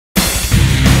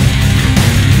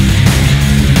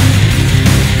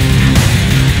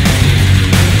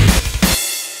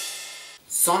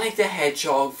Sonic the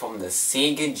Hedgehog from the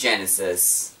Sega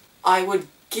Genesis. I would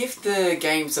give the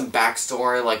game some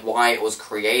backstory, like why it was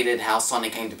created, how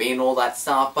Sonic came to be and all that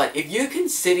stuff, but if you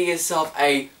consider yourself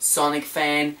a Sonic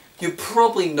fan, you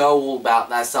probably know all about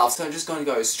that stuff, so I'm just going to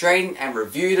go straight in and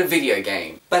review the video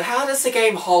game. But how does the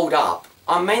game hold up?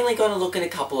 I'm mainly going to look at a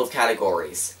couple of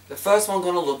categories. The first one I'm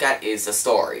going to look at is the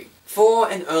story. For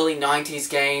an early 90s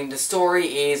game, the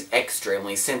story is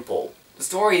extremely simple. The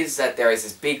story is that there is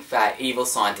this big fat evil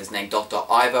scientist named Dr.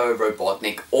 Ivo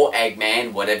Robotnik, or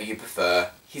Eggman, whatever you prefer.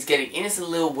 He's getting innocent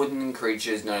little wooden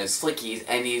creatures known as Flickies,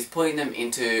 and he's putting them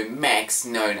into mechs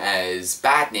known as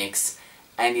Badniks,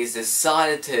 and he's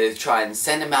decided to try and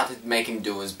send him out to make him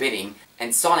do his bidding,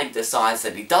 and Sonic decides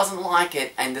that he doesn't like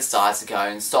it and decides to go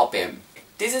and stop him.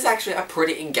 This is actually a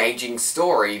pretty engaging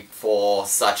story for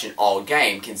such an old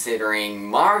game, considering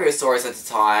Mario stories at the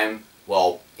time,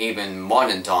 well, even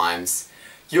modern times,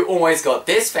 you always got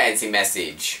this fancy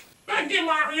message. Thank you,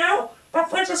 Mario! The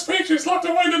Princess Peach is locked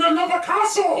away in another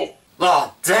castle!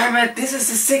 Oh, damn it, this is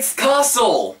the 6th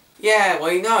castle! Yeah,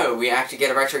 well, you know, we actually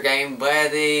get a retro game where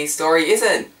the story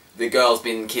isn't the girl's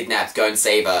been kidnapped, go and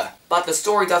save her. But the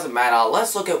story doesn't matter,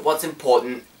 let's look at what's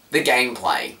important, the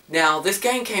gameplay. Now, this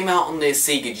game came out on the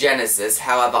Sega Genesis,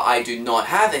 however I do not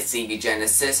have a Sega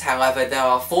Genesis, however there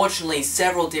are fortunately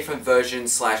several different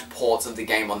versions / ports of the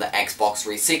game on the Xbox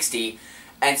 360,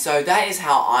 and so that is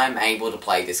how I'm able to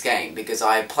play this game, because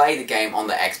I play the game on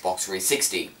the Xbox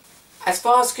 360. As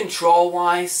far as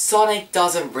control-wise, Sonic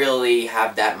doesn't really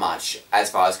have that much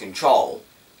as far as control.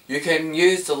 You can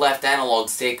use the left analog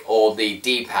stick or the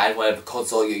D-pad, whatever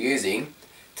console you're using,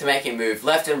 to make him move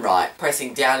left and right.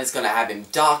 Pressing down is going to have him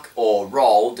duck or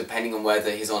roll, depending on whether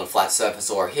he's on a flat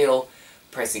surface or a hill.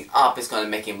 Pressing up is going to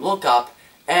make him look up,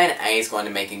 and A is going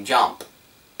to make him jump.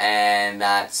 And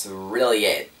that's really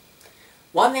it.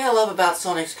 One thing I love about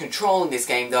Sonic's control in this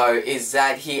game, though, is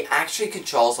that he actually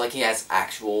controls like he has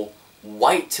actual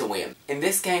weight to him. In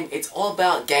this game, it's all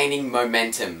about gaining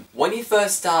momentum. When you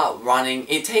first start running,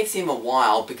 it takes him a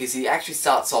while because he actually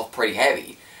starts off pretty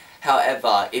heavy.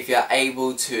 However, if you're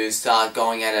able to start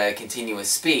going at a continuous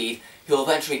speed, he'll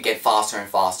eventually get faster and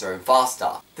faster and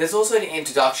faster. There's also the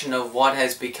introduction of what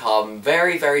has become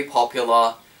very, very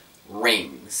popular,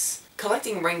 rings.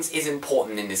 Collecting rings is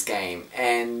important in this game,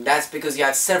 and that's because you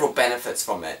have several benefits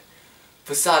from it.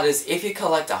 For starters, if you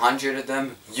collect 100 of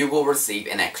them, you will receive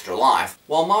an extra life.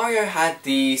 While Mario had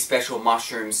the special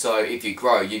mushroom, so if you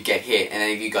grow, you'd get hit, and then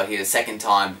if you got hit a second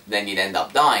time, then you'd end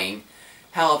up dying.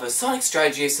 However, Sonic's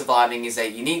strategy of surviving is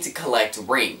that you need to collect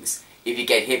rings. If you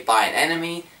get hit by an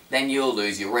enemy, then you'll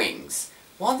lose your rings.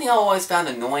 One thing I always found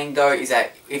annoying though is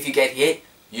that if you get hit,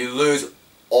 you lose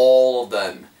all of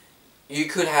them. You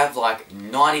could have like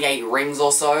 98 rings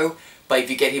or so, but if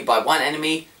you get hit by one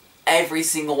enemy, every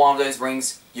single one of those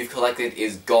rings you've collected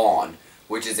is gone,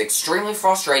 which is extremely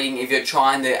frustrating if you're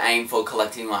trying to aim for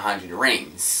collecting 100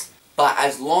 rings. But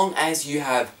as long as you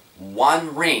have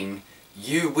one ring,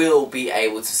 you will be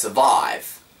able to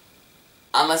survive.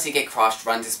 Unless you get crushed,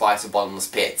 run to spikes or bottomless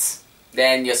pits.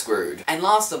 Then you're screwed. And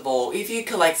last of all, if you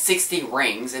collect 60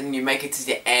 rings and you make it to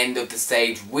the end of the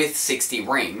stage with 60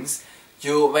 rings,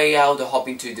 you'll be able to hop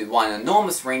into the one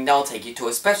enormous ring that will take you to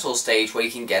a special stage where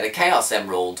you can get a Chaos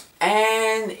Emerald.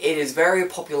 And it is very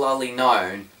popularly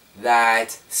known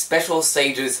that special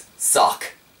stages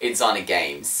suck in Sonic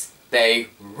games. They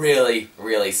really,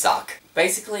 really suck.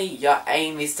 Basically, your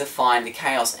aim is to find the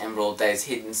Chaos Emerald that is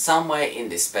hidden somewhere in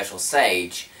this special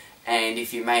stage, and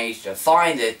if you manage to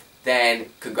find it, then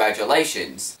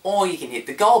congratulations. Or you can hit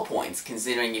the goal points,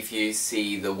 considering if you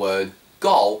see the word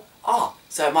goal,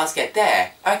 so it must get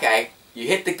there. Okay, you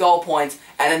hit the goal points,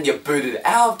 and then you're booted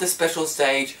out of the special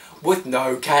stage with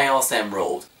no Chaos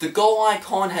Emerald. The goal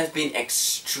icon has been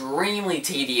extremely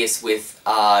tedious with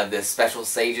the special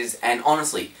stages, and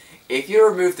honestly, if you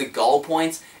remove the goal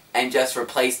points and just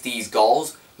replace these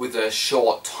goals with a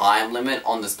short time limit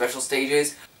on the special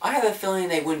stages, I have a feeling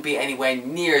they wouldn't be anywhere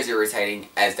near as irritating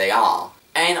as they are.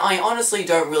 And I honestly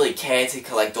don't really care to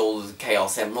collect all of the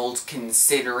Chaos Emeralds,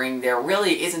 considering there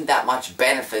really isn't that much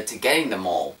benefit to getting them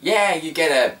all. Yeah, you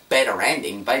get a better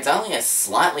ending, but it's only a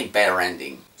slightly better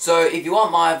ending. So if you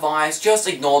want my advice, just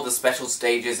ignore the special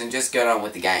stages and just get on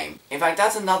with the game. In fact,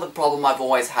 that's another problem I've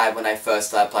always had when I first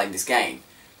started playing this game.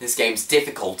 This game's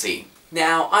difficulty.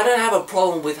 Now, I don't have a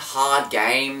problem with hard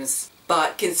games,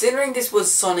 but considering this was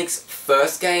Sonic's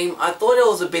first game, I thought it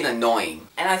was a bit annoying.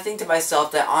 And I think to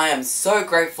myself that I am so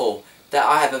grateful that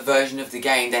I have a version of the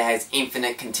game that has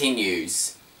infinite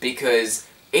continues, because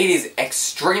it is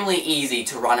extremely easy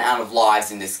to run out of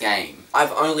lives in this game.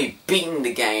 I've only beaten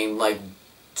the game like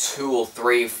 2 or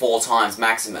 3 or 4 times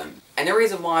maximum. And the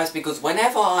reason why is because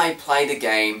whenever I play the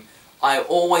game, I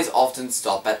always often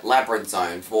stop at Labyrinth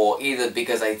Zone for either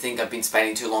because I think I've been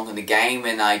spending too long in the game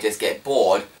and I just get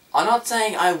bored. I'm not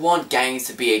saying I want games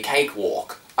to be a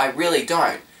cakewalk. I really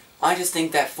don't. I just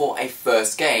think that for a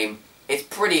first game, it's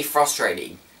pretty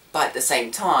frustrating. But at the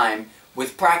same time,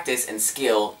 with practice and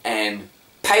skill and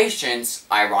patience,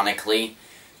 ironically,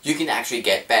 you can actually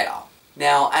get better.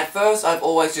 Now, at first, I've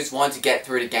always just wanted to get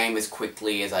through the game as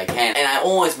quickly as I can, and I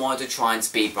always wanted to try and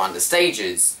speedrun the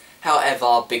stages.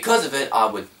 However, because of it, I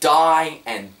would die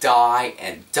and die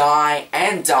and die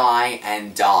and die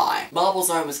and die. Marble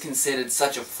Zone was considered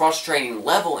such a frustrating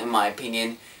level in my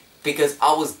opinion because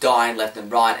I was dying left and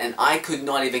right and I could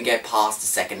not even get past the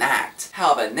second act.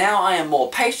 However, now I am more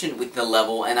patient with the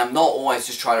level and I'm not always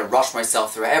just trying to rush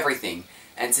myself through everything.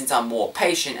 And since I'm more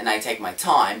patient and I take my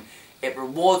time, it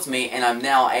rewards me and I'm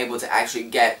now able to actually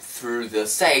get through the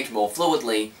stage more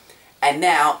fluidly. And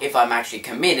now, if I'm actually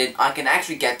committed, I can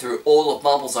actually get through all of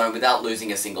Marble Zone without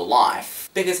losing a single life.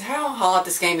 Because how hard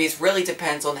this game is really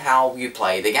depends on how you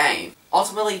play the game.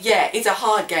 Ultimately, yeah, it's a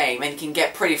hard game and can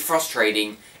get pretty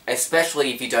frustrating,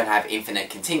 especially if you don't have infinite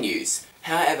continues.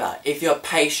 However, if you're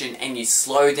patient and you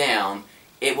slow down,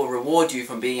 it will reward you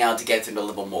from being able to get through the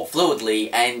level more fluidly,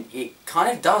 and it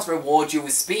kind of does reward you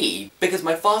with speed. Because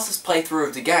my fastest playthrough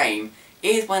of the game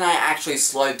is when I actually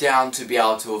slowed down to be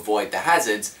able to avoid the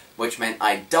hazards, which meant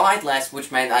I died less,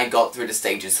 which meant I got through the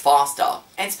stages faster.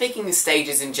 And speaking of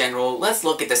stages in general, let's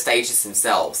look at the stages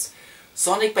themselves.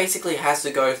 Sonic basically has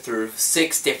to go through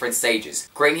 6 different stages.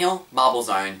 Green Hill, Marble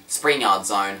Zone, Springyard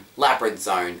Zone, Labyrinth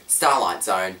Zone, Starlight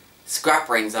Zone, Scrap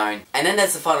Ring Zone, and then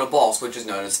there's the final boss, which is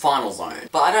known as Final Zone.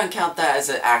 But I don't count that as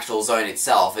an actual zone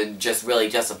itself, and just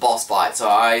a boss fight, so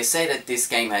I say that this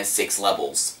game has 6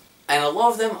 levels. And a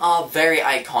lot of them are very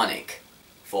iconic,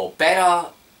 for better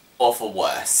or for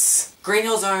worse. Green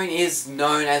Hill Zone is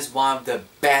known as one of the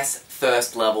best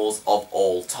first levels of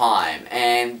all time,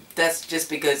 and that's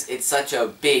just because it's such a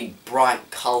big,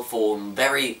 bright, colourful, and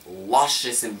very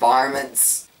luscious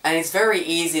environments, and it's very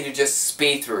easy to just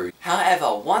speed through.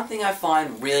 However, one thing I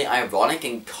find really ironic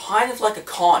and kind of like a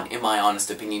con, in my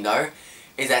honest opinion though,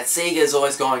 is that Sega is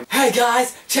always going, "Hey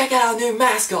guys, check out our new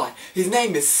mascot! His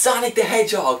name is Sonic the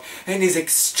Hedgehog, and he's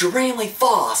extremely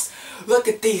fast! Look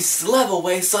at this level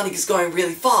where Sonic is going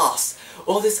really fast!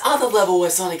 Or this other level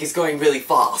where Sonic is going really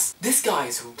fast! This guy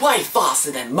is way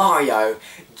faster than Mario!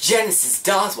 Genesis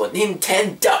does what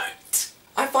Nintendo don't!"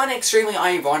 I find it extremely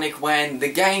ironic when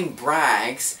the game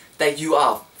brags that you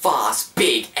are fast,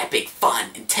 big, epic, fun,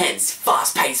 intense,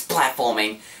 fast-paced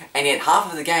platforming, and yet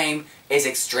half of the game is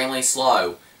extremely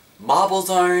slow. Marble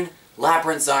Zone,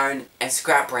 Labyrinth Zone, and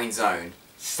Scrap Ring Zone.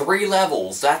 3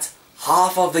 levels, that's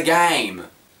half of the game.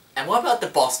 And what about the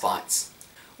boss fights?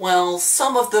 Well,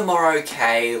 some of them are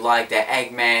okay, like the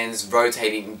Eggman's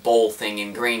rotating ball thing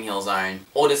in Green Hill Zone,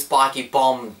 or the spiky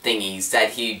bomb thingies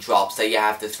that he drops that you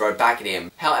have to throw back at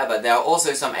him. However, there are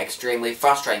also some extremely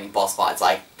frustrating boss fights,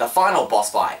 like the final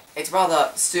boss fight. It's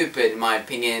rather stupid in my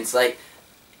opinion. It's like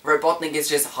Robotnik is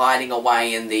just hiding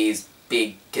away in these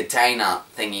big container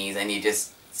thingies and you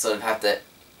just sort of have to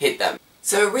hit them.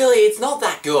 So really, it's not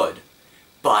that good.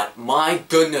 But my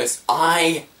goodness,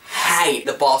 I hate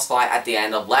the boss fight at the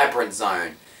end of Labyrinth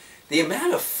Zone. The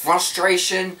amount of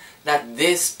frustration that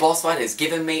this boss fight has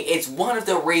given me, it's one of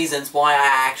the reasons why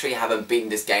I actually haven't beaten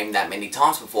this game that many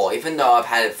times before, even though I've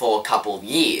had it for a couple of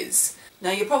years.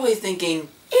 Now you're probably thinking,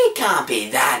 it can't be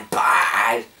that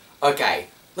bad. Okay,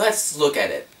 let's look at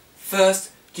it.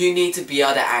 First, you need to be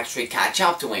able to actually catch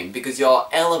up to him, because you're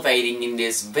elevating in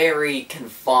this very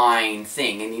confined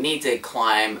thing, and you need to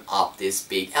climb up this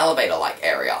big elevator-like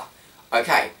area.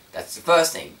 Okay, that's the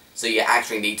first thing. So you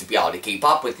actually need to be able to keep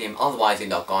up with him, otherwise you're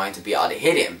not going to be able to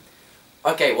hit him.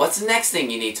 Okay, what's the next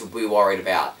thing you need to be worried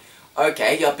about?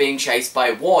 Okay, you're being chased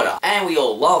by water, and we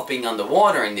all love being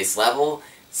underwater in this level,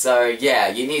 so yeah,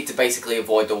 you need to basically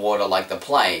avoid the water like the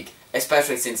plague.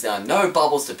 Especially since there are no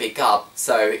bubbles to pick up,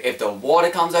 so if the water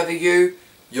comes over you,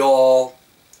 you're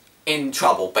in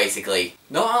trouble, basically.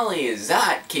 Not only is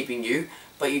that keeping you,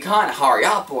 but you can't hurry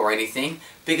up or anything,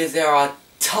 because there are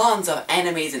tons of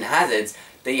enemies and hazards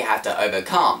that you have to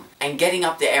overcome. And getting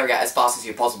up the area as fast as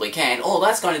you possibly can, all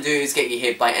that's going to do is get you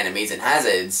hit by enemies and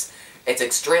hazards. It's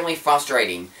extremely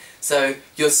frustrating. So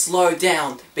you're slowed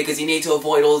down because you need to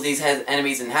avoid all these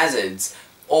enemies and hazards.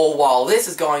 All while this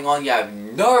is going on, you have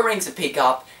no rings to pick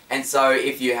up, And so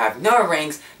if you have no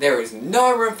rings, there is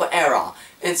no room for error.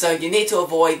 And so you need to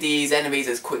avoid these enemies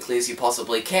as quickly as you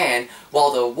possibly can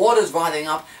while the water's rising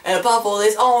up. And above all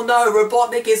this, oh no,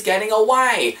 Robotnik is getting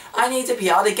away. I need to be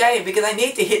able to get him because I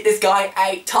need to hit this guy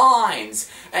 8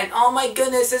 times. And oh my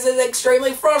goodness, this is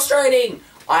extremely frustrating.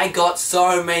 I got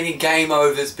so many game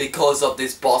overs because of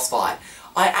this boss fight.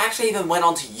 I actually even went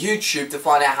onto YouTube to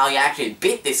find out how you actually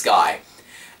beat this guy.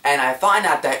 And I find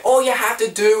out that all you have to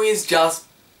do is just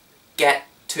get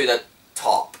to the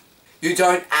top. You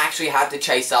don't actually have to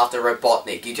chase after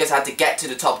Robotnik, you just have to get to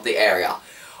the top of the area.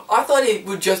 I thought it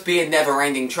would just be a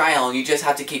never-ending trail and you just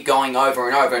have to keep going over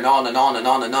and over and on and on and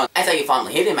on and on until you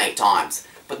finally hit him 8 times.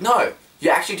 But no,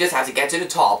 you actually just have to get to the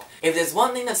top. If there's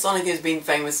one thing that Sonic has been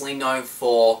famously known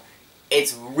for,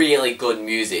 it's really good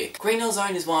music. Green Hill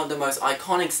Zone is one of the most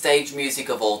iconic stage music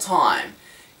of all time.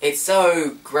 It's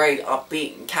so great,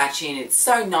 upbeat and catchy, and it's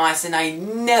so nice and I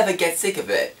never get sick of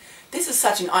it. This is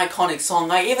such an iconic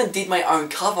song, I even did my own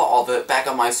cover of it back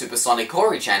on my Supersonic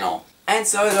Corey channel. And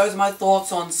so those are my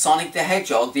thoughts on Sonic the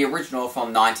Hedgehog, the original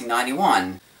from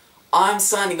 1991. I'm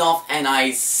signing off and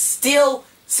I still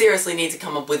seriously need to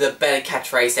come up with a better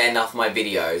catchphrase to end off my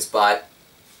videos, but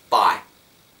bye.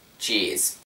 Cheers.